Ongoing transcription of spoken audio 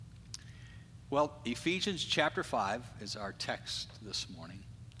Well, Ephesians chapter 5 is our text this morning.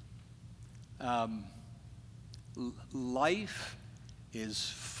 Life is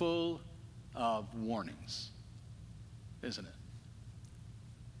full of warnings, isn't it?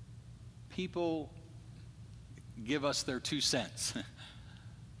 People give us their 2 cents.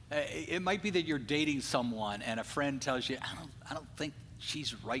 It might be that you're dating someone and a friend tells you, I don't think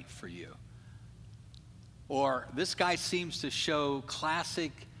she's right for you. Or this guy seems to show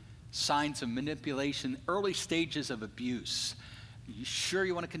classic signs of manipulation, early stages of abuse. You sure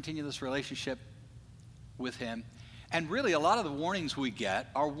you want to continue this relationship with him? And really, a lot of the warnings we get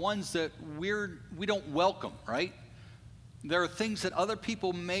are ones that we don't welcome, right? There are things that other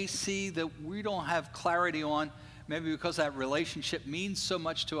people may see that we don't have clarity on, maybe because that relationship means so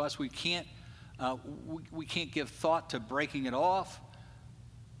much to us, we can't give thought to breaking it off,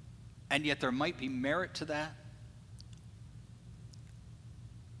 and yet there might be merit to that.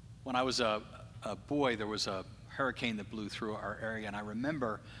 When I was a boy, there was a hurricane that blew through our area, and I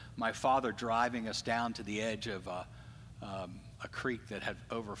remember my father driving us down to the edge of a creek that had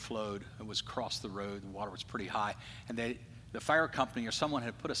overflowed. It was across the road. The water was pretty high, and the fire company or someone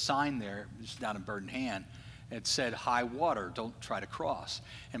had put a sign there, just down in Bird in Hand. It said, "High water, don't try to cross."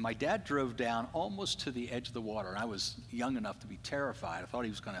 And my dad drove down almost to the edge of the water, and I was young enough to be terrified. I thought he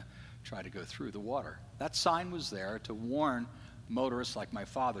was going to try to go through the water. That sign was there to warn motorists like my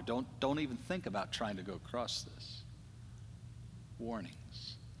father, don't even think about trying to go across this.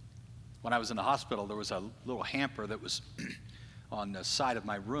 Warnings. When I was in the hospital, there was a little hamper that was on the side of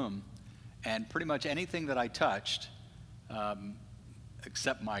my room, and pretty much anything that I touched,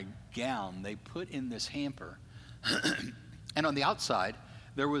 except my gown, they put in this hamper. And on the outside,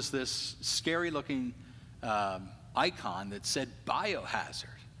 there was this scary-looking icon that said biohazard.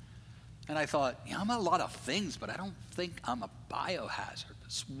 And I thought, I'm a lot of things, but I don't think I'm a biohazard.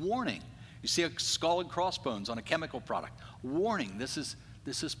 It's warning. You see a skull and crossbones on a chemical product. Warning, this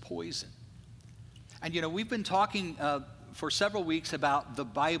is poison. And we've been talking for several weeks about the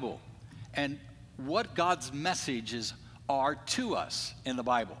Bible and what God's messages are to us in the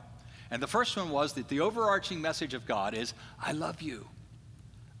Bible. And the first one was that the overarching message of God is, I love you.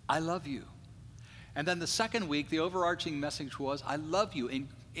 I love you. And then the second week, the overarching message was, I love you.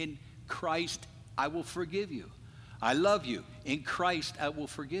 In Christ, I will forgive you. I love you. In Christ, I will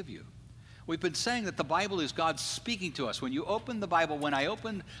forgive you. We've been saying that the Bible is God speaking to us. When you open the Bible, when I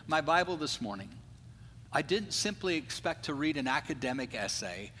opened my Bible this morning, I didn't simply expect to read an academic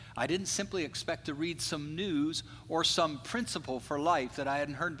essay. I didn't simply expect to read some news or some principle for life that I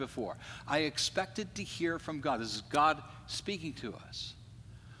hadn't heard before. I expected to hear from God. This is God speaking to us.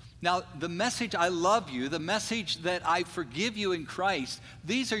 Now, the message, I love you, the message that I forgive you in Christ,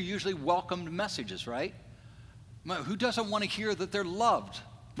 these are usually welcomed messages, right? Who doesn't want to hear that they're loved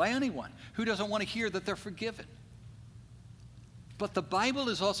by anyone? Who doesn't want to hear that they're forgiven? But the Bible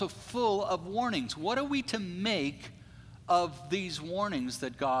is also full of warnings. What are we to make of these warnings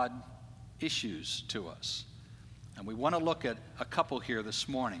that God issues to us? And we want to look at a couple here this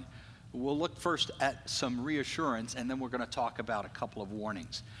morning. We'll look first at some reassurance, and then we're going to talk about a couple of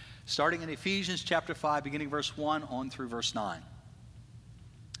warnings. Starting in Ephesians chapter 5, beginning verse 1 on through verse 9.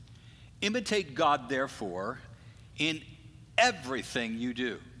 Imitate God, therefore, in everything you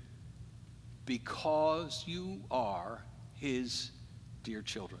do, because you are His dear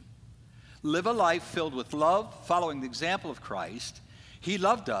children. Live a life filled with love, following the example of Christ. He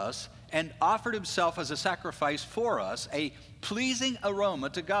loved us and offered Himself as a sacrifice for us, a pleasing aroma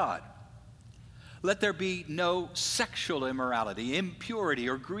to God. Let there be no sexual immorality, impurity,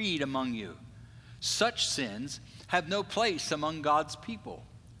 or greed among you. Such sins have no place among God's people.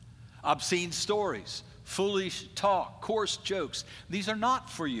 Obscene stories, foolish talk, coarse jokes, these are not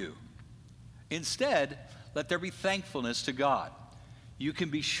for you. Instead, let there be thankfulness to God. You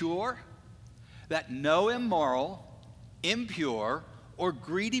can be sure that no immoral, impure, or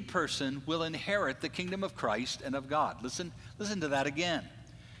greedy person will inherit the kingdom of Christ and of God. Listen to that again.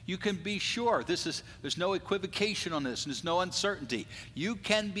 You can be sure. There's no equivocation on this. There's no uncertainty. You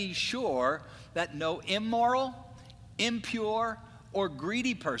can be sure that no immoral, impure, or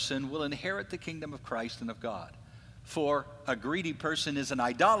greedy person will inherit the kingdom of Christ and of God. For a greedy person is an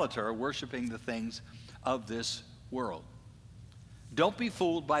idolater, worshiping the things of this world. Don't be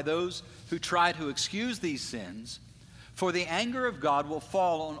fooled by those who try to excuse these sins, for the anger of God will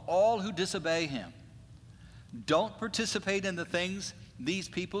fall on all who disobey Him. Don't participate in the things these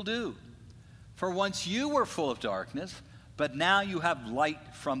people do. For once you were full of darkness, but now you have light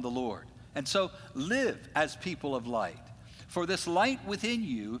from the Lord. And so live as people of light. For this light within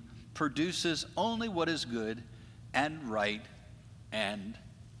you produces only what is good and right and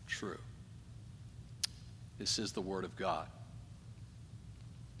true. This is the Word of God.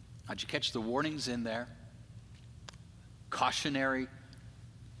 How'd you catch the warnings in there? Cautionary.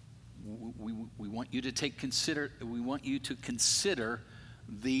 We want you to consider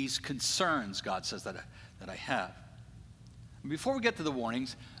these concerns, God says, that I have. Before we get to the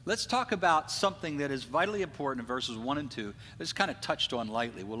warnings, let's talk about something that is vitally important in verses 1 and 2. This is kind of touched on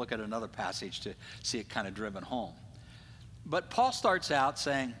lightly. We'll look at another passage to see it kind of driven home. But Paul starts out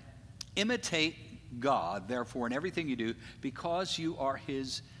saying, imitate God, therefore, in everything you do, because you are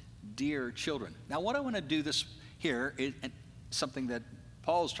his dear children. Now, what I want to do this here, and something that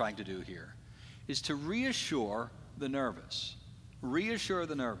Paul's trying to do here, is to reassure the nervous. Reassure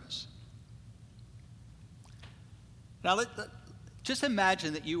the nervous. Now, just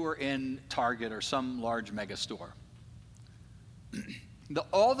imagine that you were in Target or some large mega store.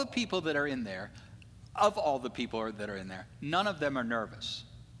 All the people that are in there, none of them are nervous,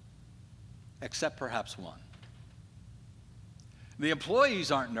 except perhaps one. The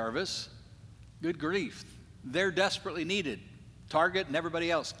employees aren't nervous. Good grief. They're desperately needed. Target and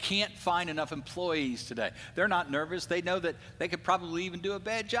everybody else can't find enough employees today. They're not nervous. They know that they could probably even do a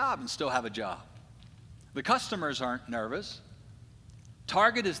bad job and still have a job. The customers aren't nervous.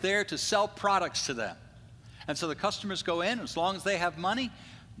 Target is there to sell products to them. And so the customers go in, as long as they have money,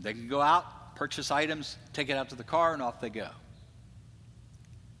 they can go out, purchase items, take it out to the car, and off they go.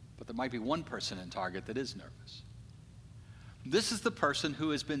 But there might be one person in Target that is nervous. This is the person who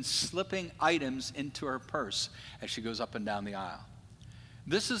has been slipping items into her purse as she goes up and down the aisle.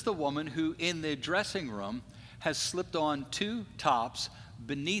 This is the woman who, in the dressing room, has slipped on 2 tops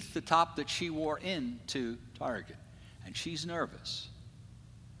beneath the top that she wore into Target. And she's nervous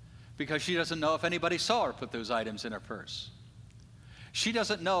because she doesn't know if anybody saw her put those items in her purse. She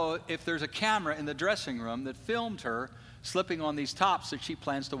doesn't know if there's a camera in the dressing room that filmed her slipping on these tops that she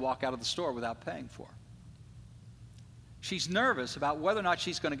plans to walk out of the store without paying for. She's nervous about whether or not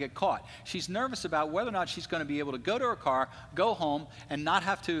she's going to get caught. She's nervous about whether or not she's going to be able to go to her car, go home, and not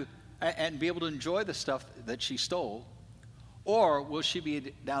have to, and be able to enjoy the stuff that she stole. Or will she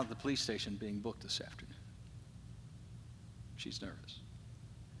be down at the police station being booked this afternoon? She's nervous.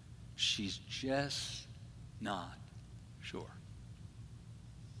 She's just not sure.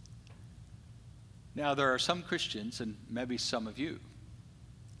 Now, there are some Christians, and maybe some of you,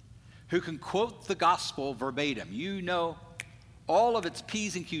 who can quote the gospel verbatim. You know all of its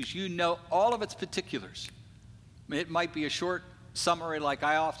P's and Q's. You know all of its particulars. It might be a short summary like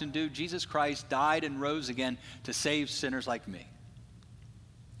I often do. Jesus Christ died and rose again to save sinners like me.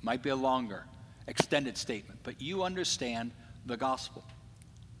 Might be a longer, extended statement, but you understand the gospel.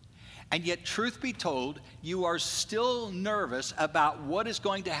 And yet, truth be told, you are still nervous about what is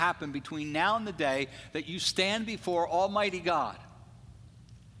going to happen between now and the day that you stand before Almighty God.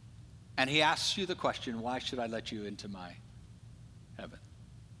 And he asks you the question, why should I let you into my heaven?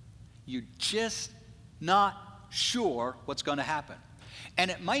 You're just not sure what's going to happen.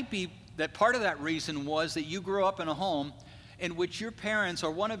 And it might be that part of that reason was that you grew up in a home in which your parents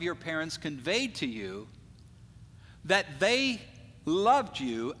or one of your parents conveyed to you that they loved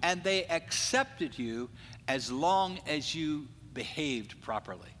you and they accepted you as long as you behaved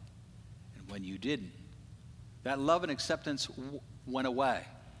properly. And when you didn't, that love and acceptance went away.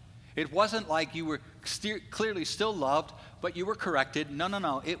 It wasn't like you were clearly still loved, but you were corrected.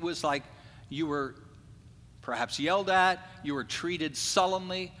 No. It was like you were perhaps yelled at, you were treated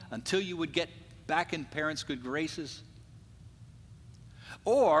sullenly until you would get back in parents' good graces.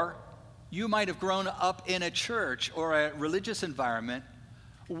 Or you might have grown up in a church or a religious environment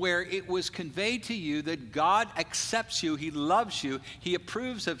where it was conveyed to you that God accepts you, he loves you, he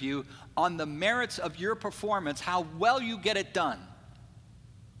approves of you on the merits of your performance, how well you get it done.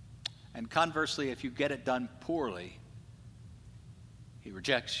 And conversely, if you get it done poorly, he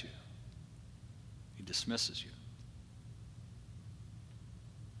rejects you. He dismisses you.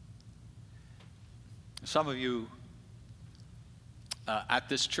 Some of you at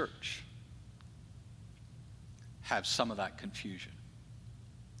this church have some of that confusion.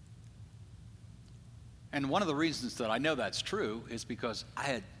 And one of the reasons that I know that's true is because I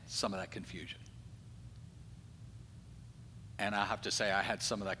had some of that confusion. And I have to say, I had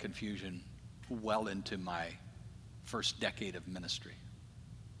some of that confusion well into my first decade of ministry.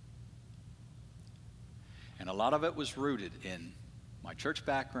 And a lot of it was rooted in my church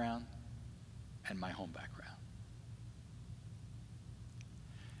background and my home background.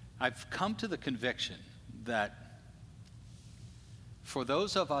 I've come to the conviction that for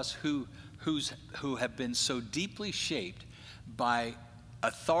those of us who have been so deeply shaped by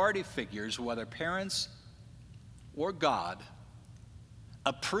authority figures, whether parents or God,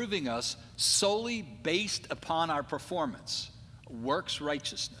 approving us solely based upon our performance, works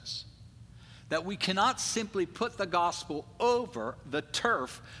righteousness. That we cannot simply put the gospel over the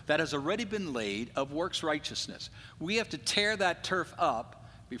turf that has already been laid of works righteousness. We have to tear that turf up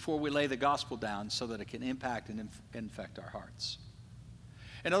before we lay the gospel down so that it can impact and infect our hearts.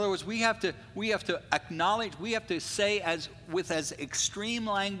 In other words, we have to acknowledge, we have to say with as extreme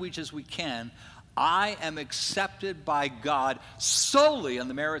language as we can, I am accepted by God solely on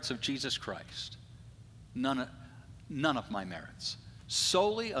the merits of Jesus Christ. None of my merits.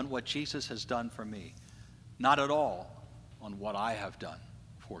 Solely on what Jesus has done for me. Not at all on what I have done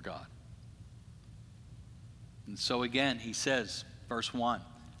for God. And so again, he says, verse 1,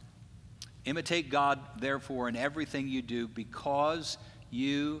 imitate God, therefore, in everything you do, because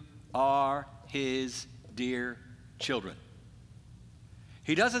you are his dear children.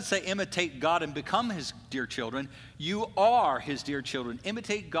 He doesn't say imitate God and become his dear children. You are his dear children.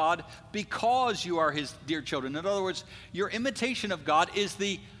 Imitate God because you are his dear children. In other words, your imitation of God is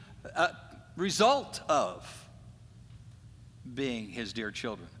the result of being his dear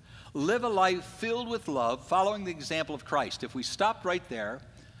children. Live a life filled with love, following the example of Christ. If we stopped right there,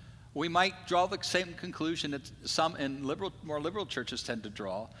 we might draw the same conclusion that some in more liberal churches tend to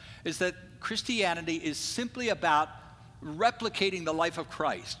draw, is that Christianity is simply about replicating the life of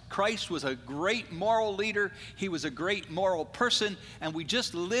Christ. Christ was a great moral leader. He was a great moral person, and we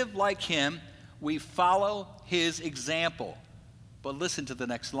just live like him. We follow his example. But listen to the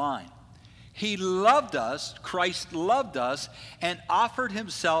next line. He loved us, Christ loved us, and offered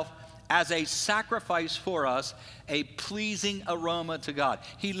himself as a sacrifice for us, a pleasing aroma to God.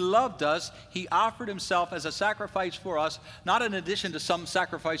 He loved us. He offered himself as a sacrifice for us, not in addition to some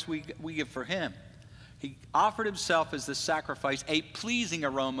sacrifice we give for him. He offered himself as the sacrifice, a pleasing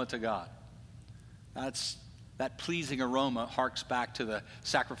aroma to God. That pleasing aroma harks back to the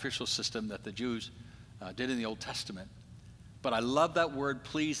sacrificial system that the Jews did in the Old Testament. But I love that word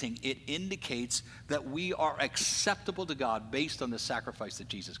pleasing. It indicates that we are acceptable to God based on the sacrifice that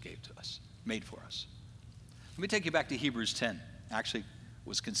Jesus gave to us, made for us. Let me take you back to Hebrews 10. I actually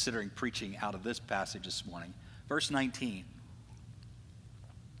was considering preaching out of this passage this morning. Verse 19.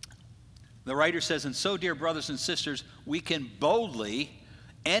 The writer says, and so, dear brothers and sisters, we can boldly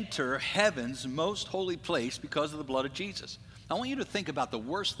enter heaven's most holy place because of the blood of Jesus. I want you to think about the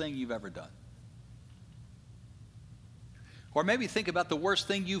worst thing you've ever done. Or maybe think about the worst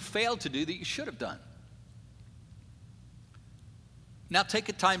thing you failed to do that you should have done. Now take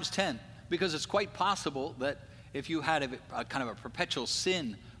it times 10, because it's quite possible that if you had a kind of a perpetual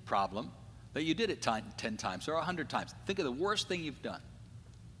sin problem, that you did it 10 times or 100 times. Think of the worst thing you've done.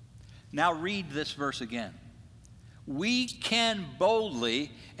 Now read this verse again. We can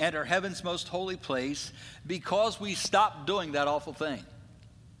boldly enter heaven's most holy place because we stopped doing that awful thing.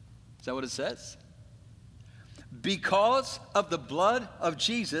 Is that what it says? Because of the blood of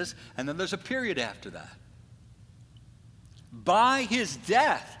Jesus, and then there's a period after that. By his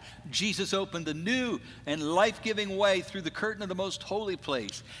death, Jesus opened a new and life-giving way through the curtain of the most holy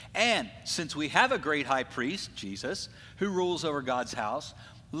place. And since we have a great high priest, Jesus, who rules over God's house,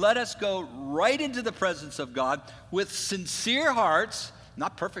 let us go right into the presence of God with sincere hearts,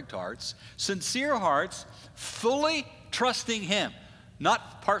 not perfect hearts, sincere hearts, fully trusting him.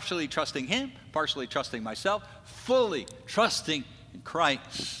 Not partially trusting him, partially trusting myself, fully trusting in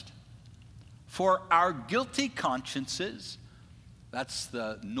Christ. For our guilty consciences, that's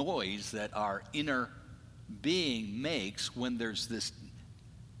the noise that our inner being makes when there's this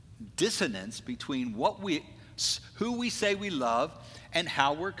dissonance between who we say we love and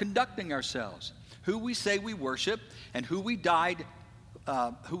how we're conducting ourselves, who we say we worship and who we died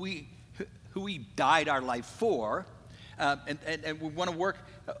our life for. And we want to work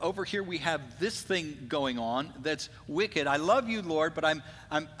over here. We have this thing going on that's wicked. I love you, Lord, but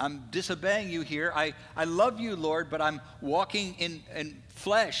I'm disobeying you here. I love you, Lord, but I'm walking in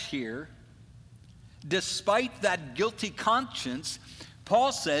flesh here. Despite that guilty conscience,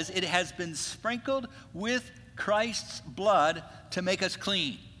 Paul says it has been sprinkled with Christ's blood to make us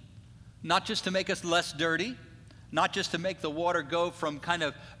clean. Not just to make us less dirty, not just to make the water go from kind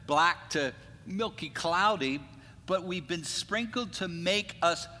of black to milky cloudy, but we've been sprinkled to make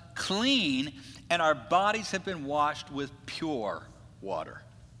us clean, and our bodies have been washed with pure water.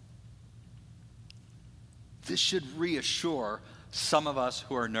 This should reassure some of us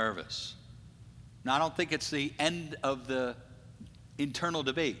who are nervous. Now, I don't think it's the end of the internal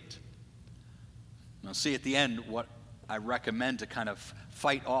debate. I'll see at the end what I recommend to kind of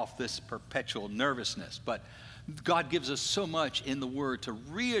fight off this perpetual nervousness. But God gives us so much in the Word to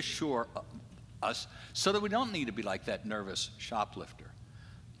reassure us so that we don't need to be like that nervous shoplifter.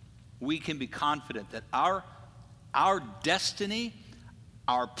 we can be confident that our destiny,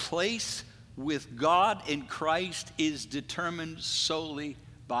 our place with God in Christ is determined solely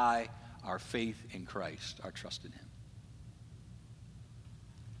by our faith in Christ, our trust in him.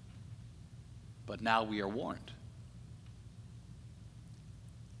 But now we are warned.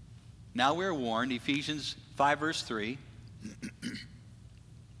 Now we are warned, Ephesians 5 verse 3,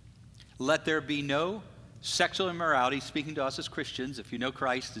 let there be no sexual immorality, speaking to us as Christians, if you know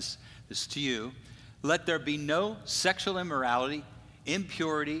Christ, this is to you. Let there be no sexual immorality,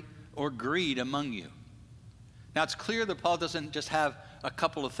 impurity, or greed among you. Now it's clear that Paul doesn't just have a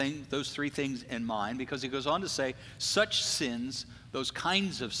couple of things, those three things in mind, because he goes on to say, such sins, those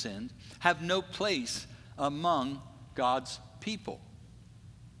kinds of sins, have no place among God's people.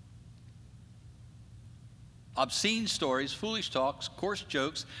 Obscene stories, foolish talks, coarse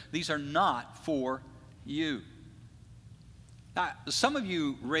jokes, these are not for you. Now, some of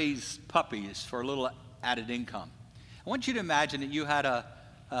you raise puppies for a little added income. I want you to imagine that you have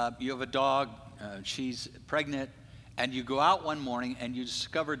a dog, she's pregnant, and you go out one morning and you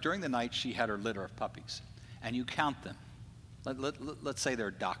discover during the night she had her litter of puppies, and you count them. Let's say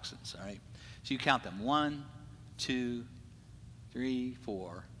they're dachshunds, all right? So you count them. 1, 2, 3,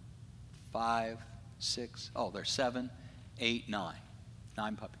 4, 5, 6. Oh, there's 7, 8, 9.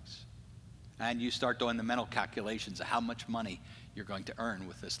 9 puppies. And you start doing the mental calculations of how much money you're going to earn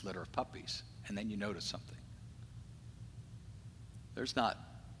with this litter of puppies. And then you notice something. There's not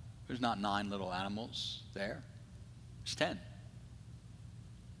 9 little animals there. There's 10.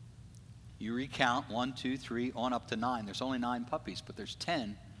 You recount 1, 2, 3, on up to 9. There's only 9 puppies, but there's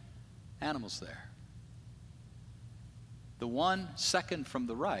 10 animals there. The one second from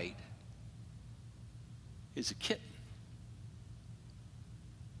the right is a kitten.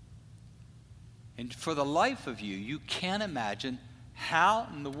 And for the life of you, you can't imagine how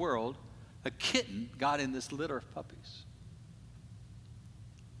in the world a kitten got in this litter of puppies.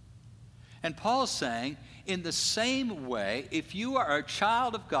 And Paul's saying, in the same way, if you are a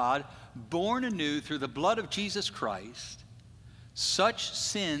child of God, born anew through the blood of Jesus Christ, such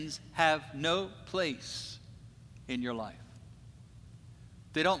sins have no place in your life.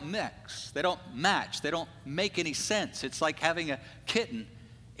 They don't mix, they don't match, they don't make any sense. It's like having a kitten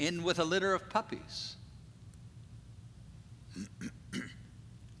in with a litter of puppies.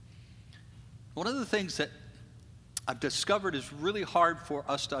 One of the things that I've discovered is really hard for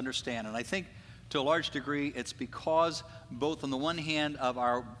us to understand, and I think to a large degree it's because both on the one hand of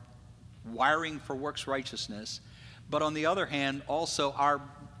our wiring for works righteousness, but on the other hand also our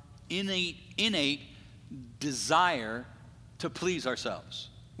innate desire to please ourselves,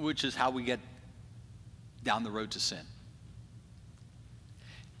 which is how we get down the road to sin.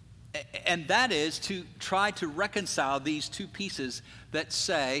 And that is to try to reconcile these two pieces that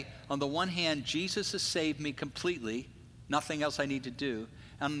say, on the one hand, Jesus has saved me completely, nothing else I need to do.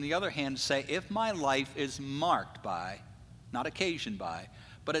 And on the other hand, say, if my life is marked by, not occasioned by,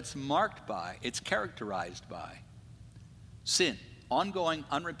 but it's marked by, it's characterized by sin, ongoing,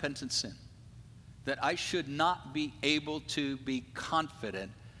 unrepentant sin, that I should not be able to be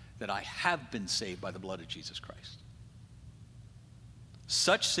confident that I have been saved by the blood of Jesus Christ.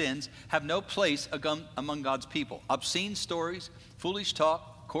 Such sins have no place among God's people. Obscene stories, foolish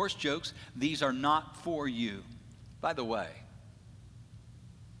talk, coarse jokes, these are not for you. By the way,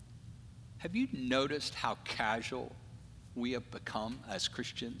 have you noticed how casual we have become as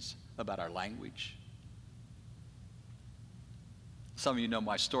Christians about our language? Some of you know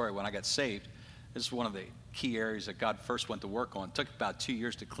my story. When I got saved, this is one of the key areas that God first went to work on. It took about 2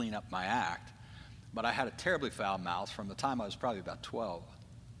 years to clean up my act. But I had a terribly foul mouth from the time I was probably about 12.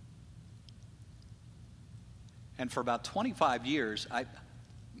 And for about 25 years, I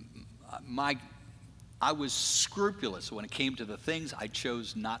was scrupulous when it came to the things I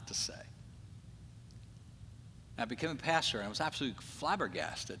chose not to say. I became a pastor, and I was absolutely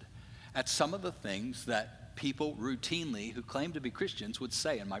flabbergasted at some of the things that people routinely who claimed to be Christians would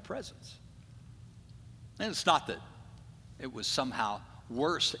say in my presence. And it's not that it was somehow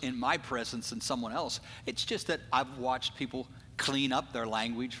worse in my presence than someone else. It's just that I've watched people clean up their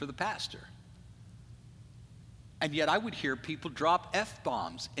language for the pastor. And yet I would hear people drop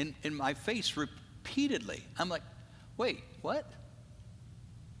F-bombs in my face repeatedly. I'm like, wait, what?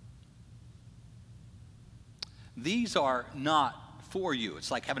 These are not for you. It's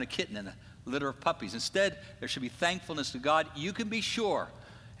like having a kitten in a litter of puppies. Instead, there should be thankfulness to God. You can be sure,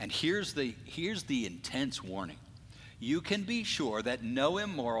 and here's the intense warning. You can be sure that no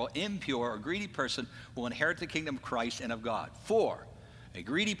immoral, impure, or greedy person will inherit the kingdom of Christ and of God. For a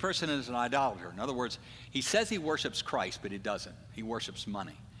greedy person is an idolater. In other words, he says he worships Christ, but he doesn't. He worships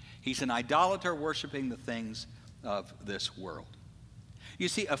money. He's an idolater worshiping the things of this world. You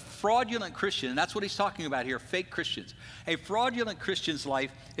see, a fraudulent Christian, and that's what he's talking about here, fake Christians. A fraudulent Christian's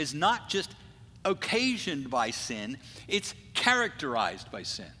life is not just occasioned by sin, it's characterized by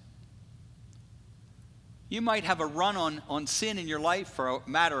sin. You might have a run on sin in your life for a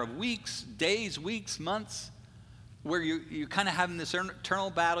matter of weeks, days, weeks, months, where you're kind of having this internal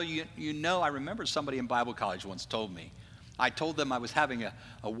battle. You know, I remember somebody in Bible college once told me, I told them I was having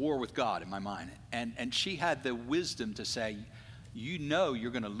a war with God in my mind. And she had the wisdom to say, you know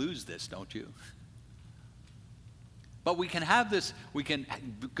you're going to lose this, don't you? But we can have this, we can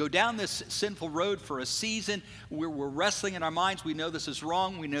go down this sinful road for a season where we're wrestling in our minds. We know this is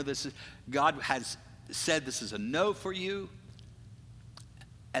wrong. We know this is, God has said this is a no for you.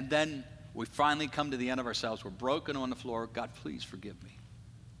 And then we finally come to the end of ourselves. We're broken on the floor. God, please forgive me.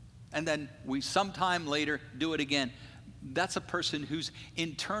 And then we sometime later do it again. That's a person who's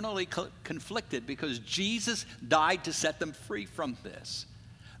internally conflicted because Jesus died to set them free from this.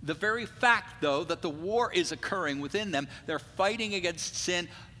 The very fact, though, that the war is occurring within them, they're fighting against sin,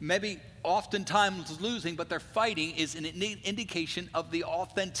 maybe oftentimes losing, but they're fighting is an indication of the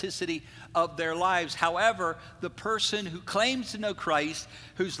authenticity of their lives. However, the person who claims to know Christ,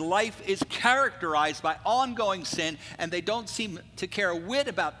 whose life is characterized by ongoing sin, and they don't seem to care a whit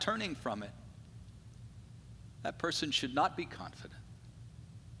about turning from it, that person should not be confident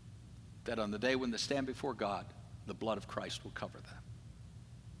that on the day when they stand before God, the blood of Christ will cover them.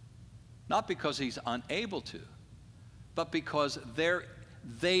 Not because he's unable to, but because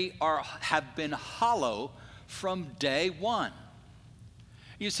they have been hollow from day one.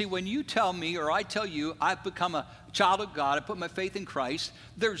 You see, when you tell me or I tell you I've become a child of God, I put my faith in Christ,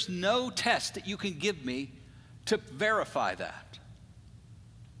 there's no test that you can give me to verify that.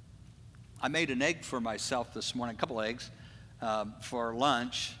 I made an egg for myself this morning, a couple eggs, for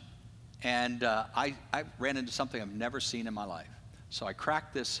lunch, and I ran into something I've never seen in my life. So I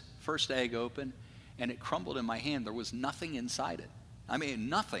cracked this first egg open, and it crumbled in my hand. There was nothing inside it. I mean,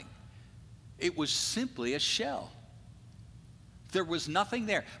 nothing. It was simply a shell. There was nothing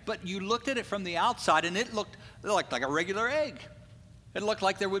there. But you looked at it from the outside, and it looked like a regular egg. It looked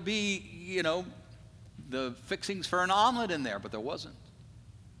like there would be, the fixings for an omelet in there, but there wasn't.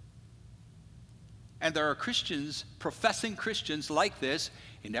 And there are Christians, professing Christians like this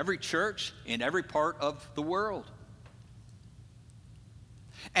in every church, in every part of the world.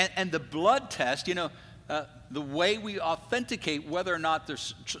 And the blood test, the way we authenticate whether or not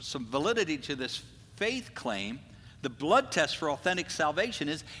there's some validity to this faith claim, the blood test for authentic salvation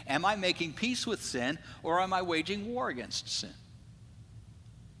is, am I making peace with sin or am I waging war against sin?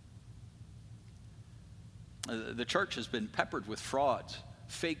 The church has been peppered with frauds,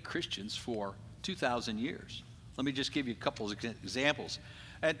 fake Christians for 2,000 years. Let me just give you a couple of examples.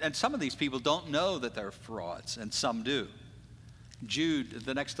 And some of these people don't know that they're frauds, and some do. Jude,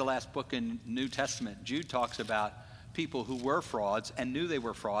 the next to last book in New Testament, Jude talks about people who were frauds and knew they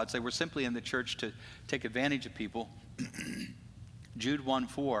were frauds. They were simply in the church to take advantage of people. Jude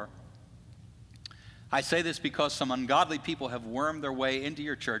 1:4. I say this because some ungodly people have wormed their way into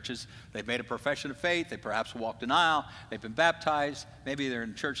your churches. They've made a profession of faith. They perhaps walked an aisle. They've been baptized. Maybe they're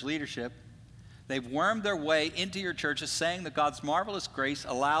in church leadership. They've wormed their way into your churches saying that God's marvelous grace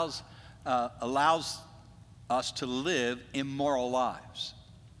allows us to live immoral lives.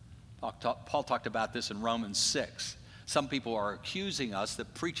 Paul talked about this in Romans 6. Some people are accusing us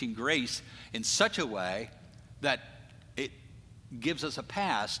that preaching grace in such a way that it gives us a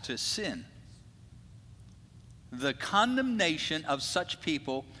pass to sin. The condemnation of such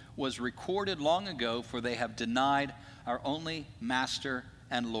people was recorded long ago, for they have denied our only Master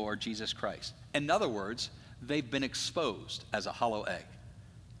and Lord, Jesus Christ. In other words, they've been exposed as a hollow egg.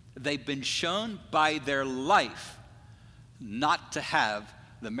 They've been shown by their life not to have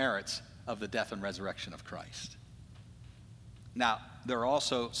the merits of the death and resurrection of Christ. Now, there are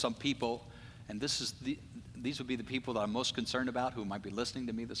also some people, and these would be the people that I'm most concerned about who might be listening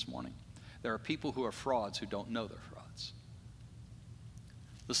to me this morning. There are people who are frauds who don't know they're frauds.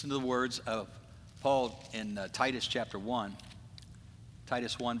 Listen to the words of Paul in Titus chapter 1.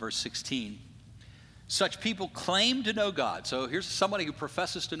 Titus 1 verse 16. Such people claim to know God. So here's somebody who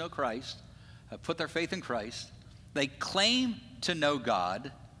professes to know Christ, put their faith in Christ. They claim to know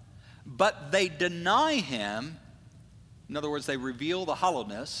God, but they deny him. In other words, they reveal the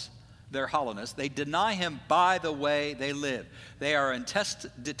hollowness, their hollowness. They deny him by the way they live. They are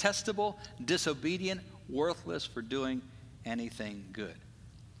detestable, disobedient, worthless for doing anything good.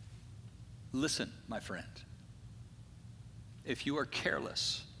 Listen, my friend. If you are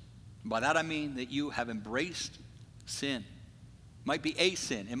careless, by that I mean that you have embraced sin, might be a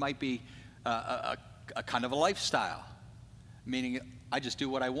sin. It might be a kind of a lifestyle, meaning I just do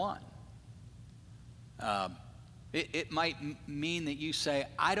what I want. It might mean that you say,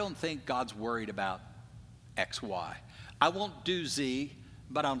 I don't think God's worried about X, Y. I won't do Z,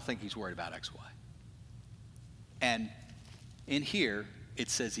 but I don't think he's worried about X, Y. And in here, it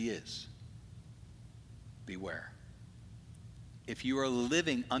says he is. Beware. If you are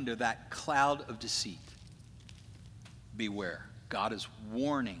living under that cloud of deceit, beware. God is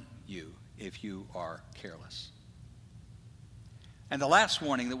warning you if you are careless. And the last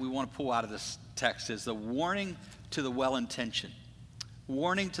warning that we want to pull out of this text is the warning to the well-intentioned.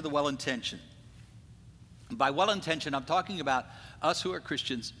 Warning to the well-intentioned. By well-intentioned, I'm talking about us who are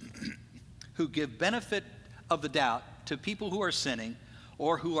Christians who give benefit of the doubt to people who are sinning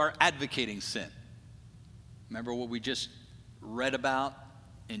or who are advocating sin. Remember what we just read about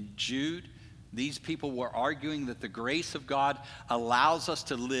in Jude? These people were arguing that the grace of God allows us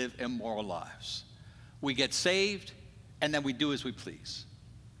to live immoral lives. We get saved, and then we do as we please.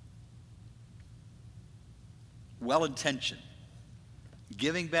 Well-intentioned,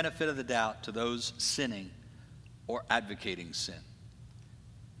 giving benefit of the doubt to those sinning or advocating sin.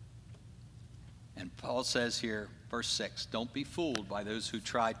 And Paul says here, verse 6, don't be fooled by those who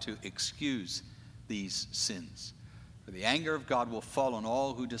try to excuse these sins. For the anger of God will fall on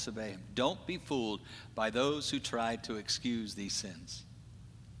all who disobey him. Don't be fooled by those who try to excuse these sins.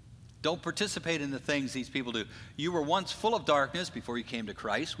 Don't participate in the things these people do. You were once full of darkness before you came to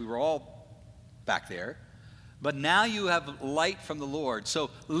Christ. We were all back there. But now you have light from the Lord.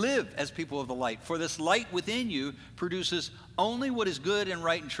 So live as people of the light. For this light within you produces only what is good and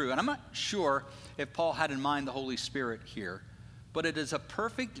right and true. And I'm not sure if Paul had in mind the Holy Spirit here, but it is a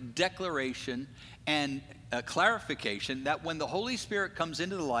perfect declaration and a clarification that when the Holy Spirit comes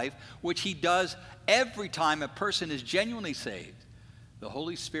into the life, which he does every time a person is genuinely saved, the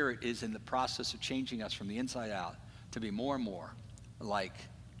Holy Spirit is in the process of changing us from the inside out to be more and more like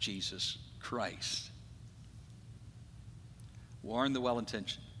Jesus Christ. Warn the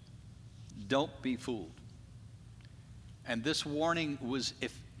well-intentioned. Don't be fooled. And this warning was,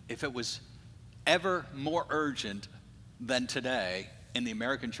 if it was ever more urgent than today in the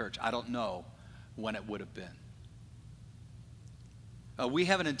American church, I don't know when it would have been. We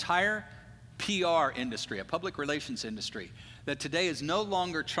have an entire PR industry, a public relations industry, that today is no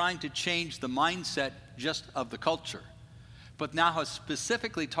longer trying to change the mindset just of the culture, but now has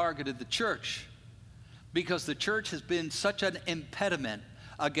specifically targeted the church, because the church has been such an impediment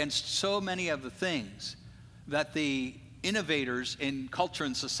against so many of the things that the innovators in culture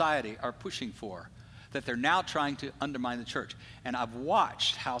and society are pushing for, that they're now trying to undermine the church. And I've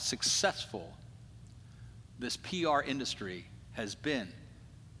watched how successful this PR industry has been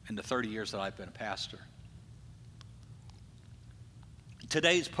in the 30 years that I've been a pastor.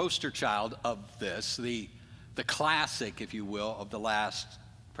 Today's poster child of this, the classic, if you will, of the last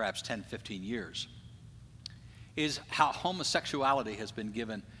perhaps 10, 15 years, is how homosexuality has been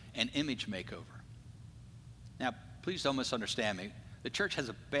given an image makeover. Now, please don't misunderstand me. The church has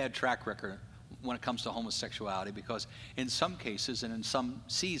a bad track record when it comes to homosexuality because in some cases and in some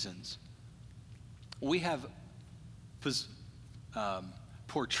seasons, we have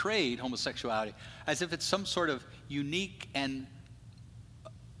portrayed homosexuality as if it's some sort of unique and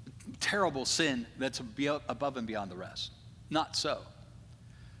terrible sin that's above and beyond the rest. Not so.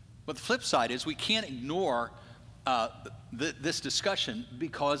 But the flip side is we can't ignore this discussion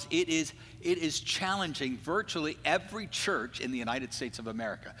because it is challenging virtually every church in the United States of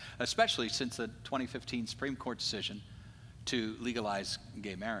America, especially since the 2015 Supreme Court decision to legalize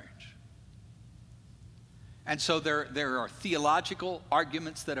gay marriage. And so there are theological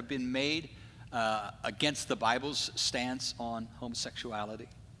arguments that have been made against the Bible's stance on homosexuality.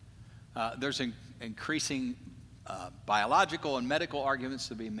 There's increasing biological and medical arguments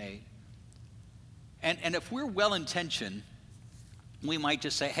to be made. And if we're well-intentioned, we might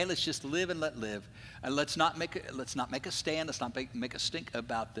just say, hey, let's just live and let live. And let's not make a stand. Let's not make a stink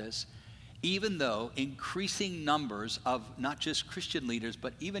about this. Even though increasing numbers of not just Christian leaders,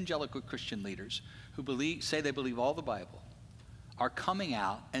 but evangelical Christian leaders who say they believe all the Bible are coming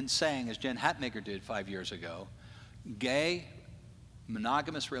out and saying, as Jen Hatmaker did 5 years ago, gay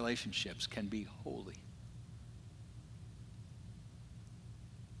monogamous relationships can be holy.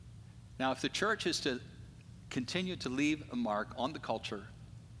 Now, if the church is to continue to leave a mark on the culture,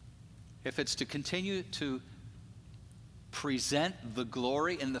 if it's to continue to present the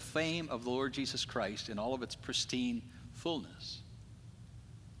glory and the fame of the Lord Jesus Christ in all of its pristine fullness,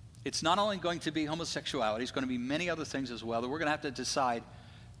 it's not only going to be homosexuality, it's going to be many other things as well that we're going to have to decide,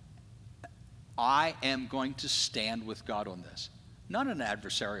 I am going to stand with God on this. not in an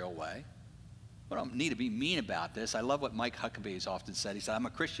adversarial way. We don't need to be mean about this. I love what Mike Huckabee has often said. He said, I'm a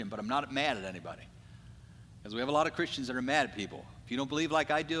Christian, but I'm not mad at anybody. Because we have a lot of Christians that are mad at people. If you don't believe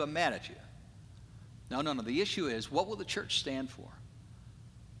like I do, I'm mad at you. No. The issue is, what will the church stand for?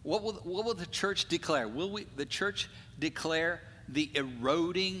 What will the church declare? Will the church declare the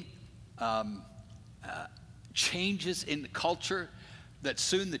eroding changes in the culture, that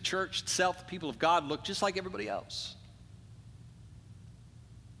soon the church itself, the people of God, look just like everybody else?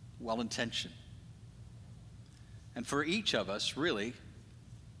 Well-intentioned. And for each of us, really,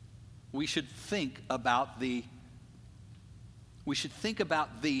 we should think about the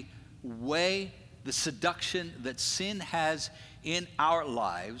way, the seduction that sin has in our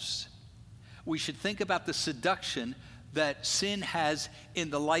lives. We should think about the seduction that sin has in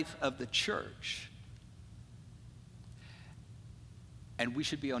the life of the church. And we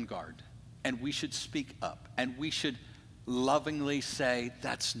should be on guard. And we should speak up. And we should lovingly say,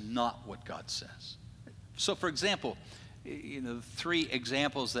 that's not what God says. So, for example, the three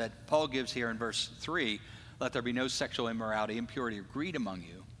examples that Paul gives here in verse 3, let there be no sexual immorality, impurity, or greed among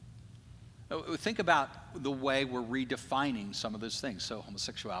you. Think about the way we're redefining some of those things. So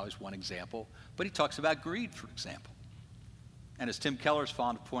homosexuality is one example, but he talks about greed, for example. And as Tim Keller is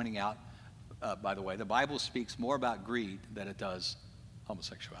fond of pointing out, by the way, the Bible speaks more about greed than it does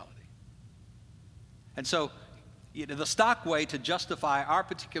homosexuality. And so the stock way to justify our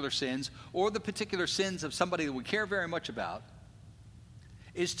particular sins or the particular sins of somebody that we care very much about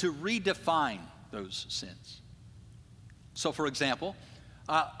is to redefine those sins. So, for example,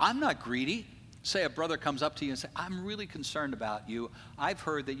 I'm not greedy. Say a brother comes up to you and says, I'm really concerned about you. I've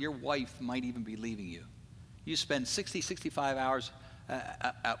heard that your wife might even be leaving you. You spend 60, 65 hours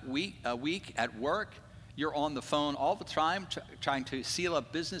a week at work. You're on the phone all the time trying to seal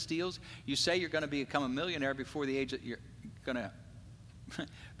up business deals. You say you're going to become a millionaire before the age of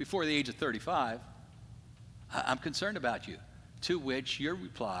 35. I'm concerned about you. To which your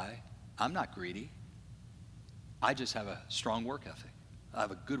reply, I'm not greedy. I just have a strong work ethic. I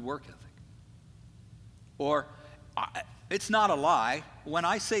have a good work ethic. Or, it's not a lie. When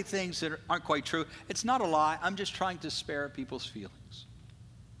I say things that aren't quite true, it's not a lie. I'm just trying to spare people's feelings.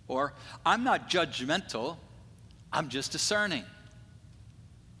 Or, I'm not judgmental. I'm just discerning.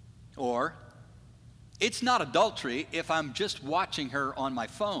 Or, it's not adultery if I'm just watching her on my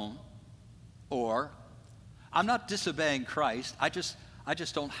phone. Or, I'm not disobeying Christ. I just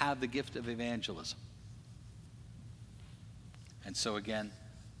don't have the gift of evangelism. And so again,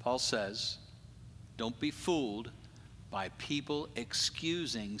 Paul says, don't be fooled by people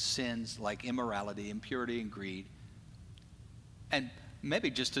excusing sins like immorality, impurity, and greed. And maybe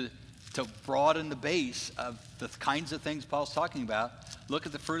just to broaden the base of the kinds of things Paul's talking about, look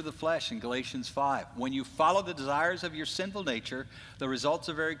at the fruit of the flesh in Galatians 5. When you follow the desires of your sinful nature, the results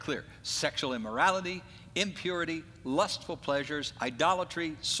are very clear. Sexual immorality, impurity, lustful pleasures,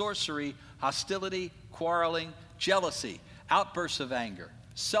 idolatry, sorcery, hostility, quarreling, jealousy, outbursts of anger,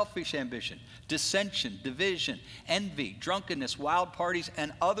 selfish ambition, dissension, division, envy, drunkenness, wild parties,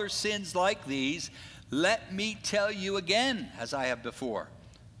 and other sins like these. Let me tell you again, as I have before,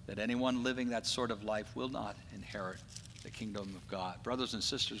 that anyone living that sort of life will not inherit the kingdom of God. Brothers and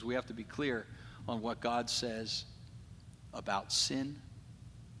sisters, we have to be clear on what God says about sin,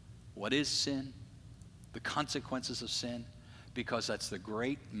 what is sin, the consequences of sin, because that's the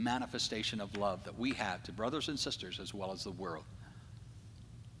great manifestation of love that we have to brothers and sisters as well as the world.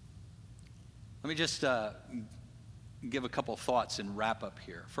 Let me just give a couple thoughts and wrap up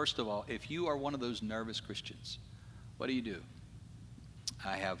here. First of all, if you are one of those nervous Christians, what do?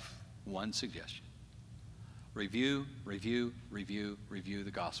 I have one suggestion. Review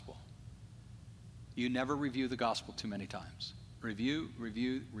the gospel. You never review the gospel too many times. Review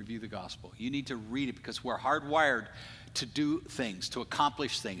the gospel. You need to read it because we're hardwired to do things, to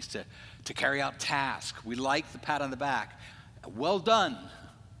accomplish things, to carry out tasks. We like the pat on the back. Well done.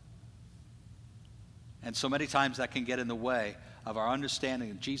 And so many times that can get in the way of our understanding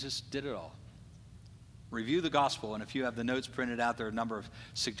that Jesus did it all. Review the gospel, and if you have the notes printed out, there are a number of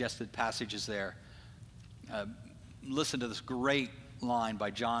suggested passages there. Listen to this great line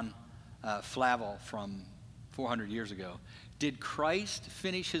by John Flavel from 400 years ago. Did Christ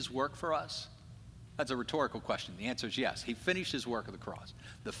finish his work for us? That's a rhetorical question. The answer is yes. He finished his work of the cross.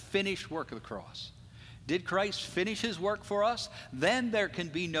 The finished work of the cross. Did Christ finish his work for us? Then there can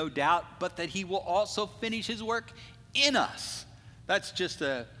be no doubt but that he will also finish his work in us. That's just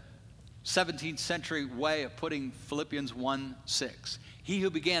a 17th century way of putting Philippians 1:6. He who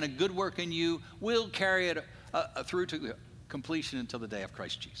began a good work in you will carry it through to completion until the day of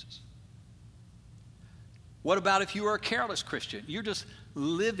Christ Jesus. What about if you are a careless Christian? You're just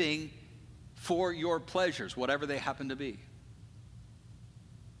living for your pleasures, whatever they happen to be.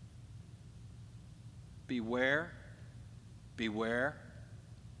 Beware, beware,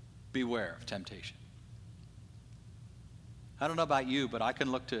 beware of temptation. I don't know about you, but I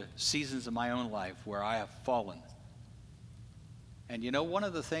can look to seasons in my own life where I have fallen. And you know, one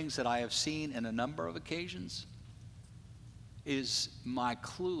of the things that I have seen in a number of occasions is my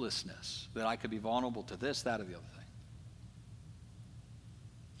cluelessness, that I could be vulnerable to this, that, or the other thing.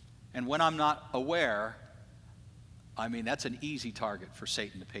 And when I'm not aware, I mean, that's an easy target for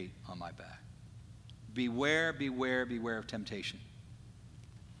Satan to paint on my back. Beware, beware, beware of temptation.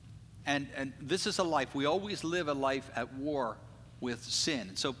 And this is a life, we always live a life at war with sin.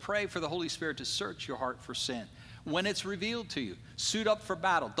 And so pray for the Holy Spirit to search your heart for sin. When it's revealed to you, suit up for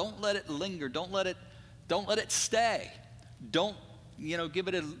battle. Don't let it linger. Don't let it stay. Don't, give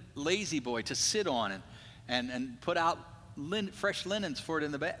it a lazy boy to sit on and put out fresh linens for it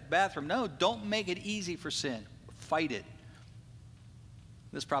in the bathroom. No, don't make it easy for sin. Fight it.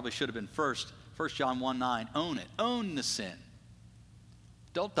 This probably should have been 1 John 1:9. Own it. Own the sin.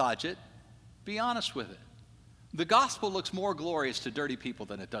 Don't dodge it. Be honest with it. The gospel looks more glorious to dirty people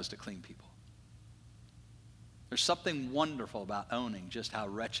than it does to clean people. There's something wonderful about owning just how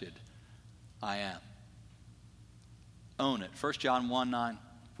wretched I am. Own it. 1 John 1:9.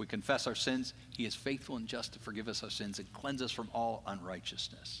 If we confess our sins, he is faithful and just to forgive us our sins and cleanse us from all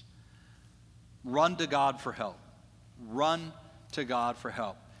unrighteousness. Run to God for help. Run to God for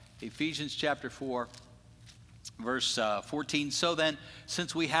help. Ephesians chapter 4. Verse 14, so then,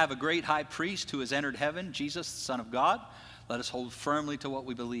 since we have a great high priest who has entered heaven, Jesus, the Son of God, let us hold firmly to what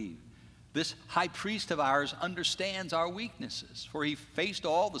we believe. This high priest of ours understands our weaknesses, for he faced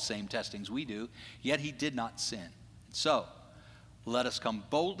all the same testings we do, yet he did not sin. So, let us come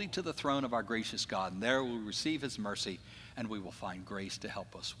boldly to the throne of our gracious God, and there we will receive his mercy, and we will find grace to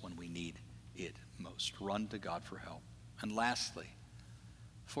help us when we need it most. Run to God for help. And lastly,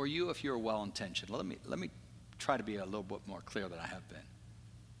 for you, if you're well-intentioned, let me try to be a little bit more clear than I have been.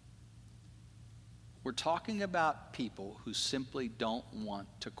 We're talking about people who simply don't want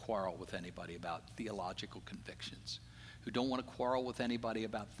to quarrel with anybody about theological convictions, who don't want to quarrel with anybody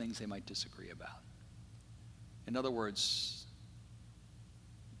about things they might disagree about. In other words,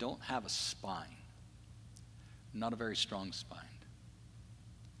 don't have a spine, not a very strong spine.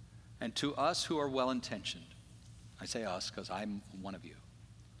 And to us who are well-intentioned, I say us because I'm one of you,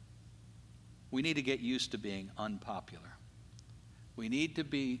 we need to get used to being unpopular. We need to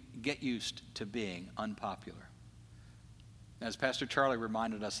get used to being unpopular. As Pastor Charlie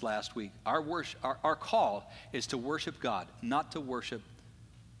reminded us last week, our call is to worship God, not to worship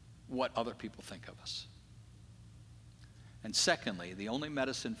what other people think of us. And secondly, the only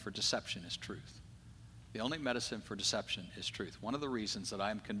medicine for deception is truth. The only medicine for deception is truth. One of the reasons that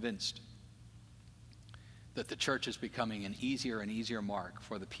I'm convinced that the church is becoming an easier and easier mark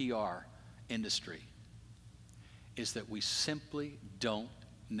for the PR industry is that we simply don't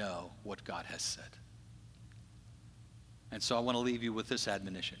know what God has said. And so I want to leave you with this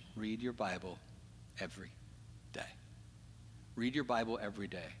admonition. Read your Bible every day. Read your Bible every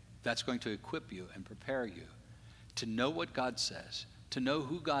day. That's going to equip you and prepare you to know what God says, to know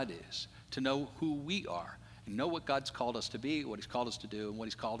who God is, to know who we are, and know what God's called us to be, what he's called us to do, and what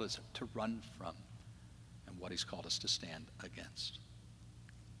he's called us to run from, and what he's called us to stand against.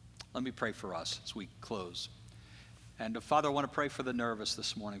 Let me pray for us as we close. And Father, I want to pray for the nervous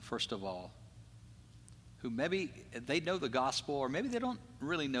this morning, first of all, who maybe they know the gospel, or maybe they don't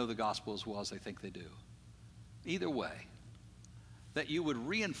really know the gospel as well as they think they do. Either way, that you would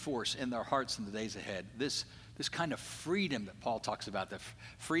reinforce in their hearts in the days ahead this kind of freedom that Paul talks about, the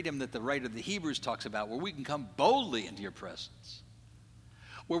freedom that the writer of the Hebrews talks about, where we can come boldly into your presence,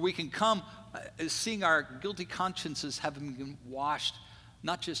 where we can come seeing our guilty consciences having been washed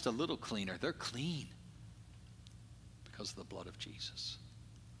not just a little cleaner, they're clean because of the blood of Jesus.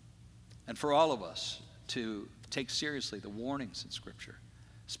 And for all of us to take seriously the warnings in Scripture,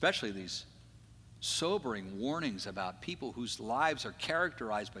 especially these sobering warnings about people whose lives are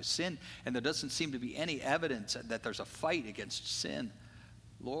characterized by sin, and there doesn't seem to be any evidence that there's a fight against sin.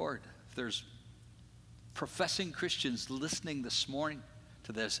 Lord, if there's professing Christians listening this morning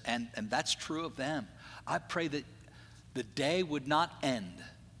to this, and that's true of them, I pray that the day would not end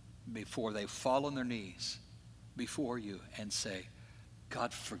before they fall on their knees before you and say,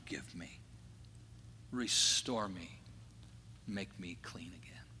 God, forgive me, restore me, make me clean again.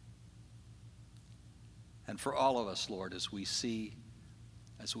 And for all of us, Lord, as we see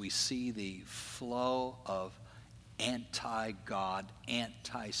the flow of anti-God,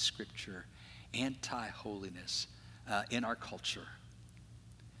 anti-Scripture, anti-holiness in our culture.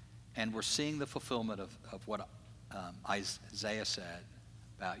 And we're seeing the fulfillment of what Isaiah said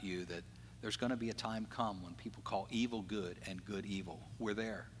about you, that there's going to be a time come when people call evil good and good evil. We're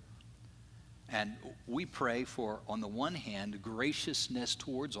there. And we pray for, on the one hand, graciousness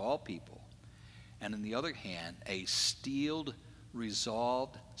towards all people, and on the other hand, a steeled,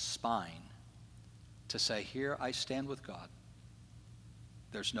 resolved spine to say, here I stand with God.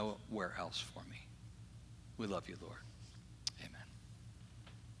 There's nowhere else for me. We love you, Lord.